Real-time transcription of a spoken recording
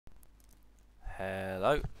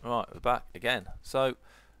Hello. Right, we're back again. So,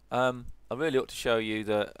 I really ought to show you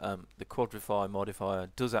that the quadrify modifier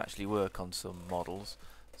does actually work on some models.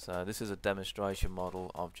 So this is a demonstration model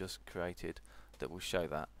I've just created that will show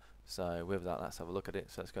that. So with that, let's have a look at it.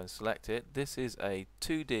 So let's go and select it. This is a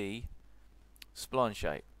 2D spline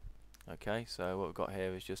shape. Okay, so what we've got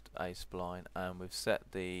here is just a spline, and we've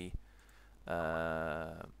set the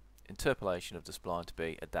interpolation of the spline to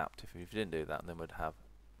be adaptive. If you didn't do that, then we'd have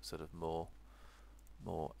sort of more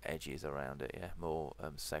edges around it, yeah, more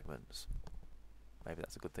segments. Maybe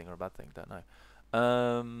that's a good thing or a bad thing, don't know.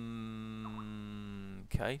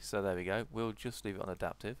 Okay, so there we go. We'll just leave it on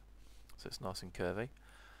adaptive, so it's nice and curvy.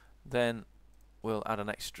 Then we'll add an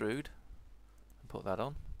extrude and put that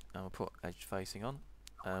on, and we'll put edge facing on,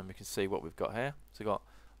 and we can see what we've got here. So we've got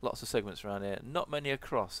lots of segments around here, not many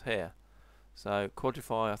across here. So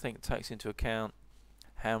quadrify, I think, takes into account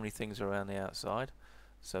how many things are around the outside.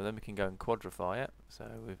 So then we can go and quadrify it. So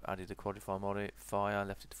we've added a quadrify modifier,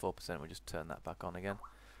 left it to 4%, we'll just turn that back on again.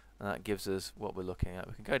 And that gives us what we're looking at.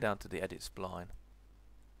 We can go down to the edit spline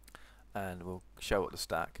and we'll show up the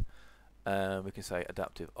stack. We can say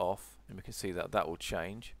adaptive off, and we can see that that will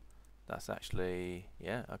change. That's actually,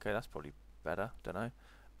 yeah, okay, that's probably better, don't know.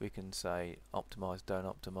 We can say optimize, don't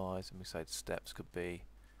optimize, and we say the steps could be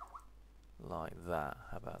like that.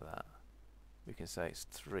 How about that? We can say it's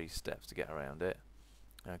 3 steps to get around it.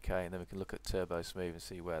 Okay, and then we can look at turbo smooth and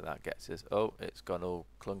see where that gets us. Oh, it's gone all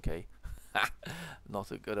clunky.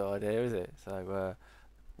 Not a good idea, is it? So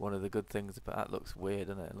one of the good things about that, looks weird,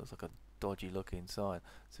 doesn't it? It looks like a dodgy looking sign.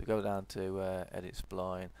 So we go down to edit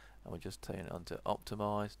spline, and we'll just turn it on to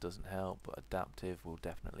optimize. Doesn't help, but adaptive will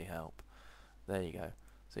definitely help. There you go.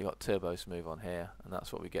 So you've got turbo smooth on here, and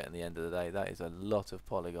that's what we get in the end of the day. That is a lot of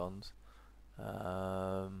polygons,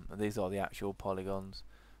 and these are the actual polygons.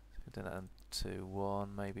 So turn that to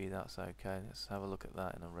 1, maybe that's okay. Let's have a look at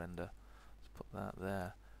that in a render. Let's put that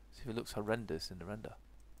there. See if it looks horrendous in the render.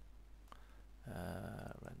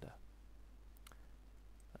 Render.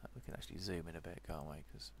 We can actually zoom in a bit, can't we?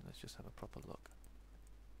 Because let's just have a proper look.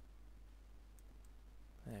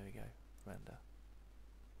 There we go. Render.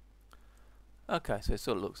 Okay, so it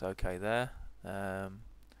sort of looks okay there. We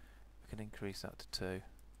can increase that to 2.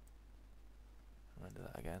 Render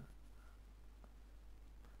that again.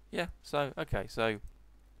 Yeah, so okay, so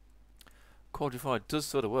quadrify does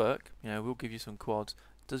sort of work. You know, we'll give you some quads.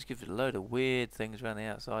 It does give it a load of weird things around the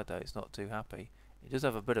outside though. It's not too happy. It does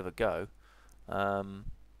have a bit of a go,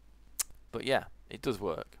 but yeah, it does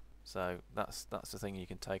work. So that's the thing you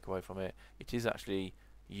can take away from it. It is actually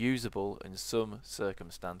usable in some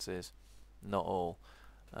circumstances, not all.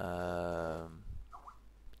 So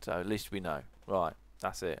at least we know. Right,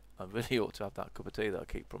 that's it. I really ought to have that cup of tea that I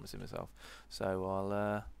keep promising myself. So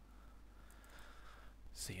I'll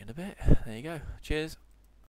see you in a bit. There you go. Cheers.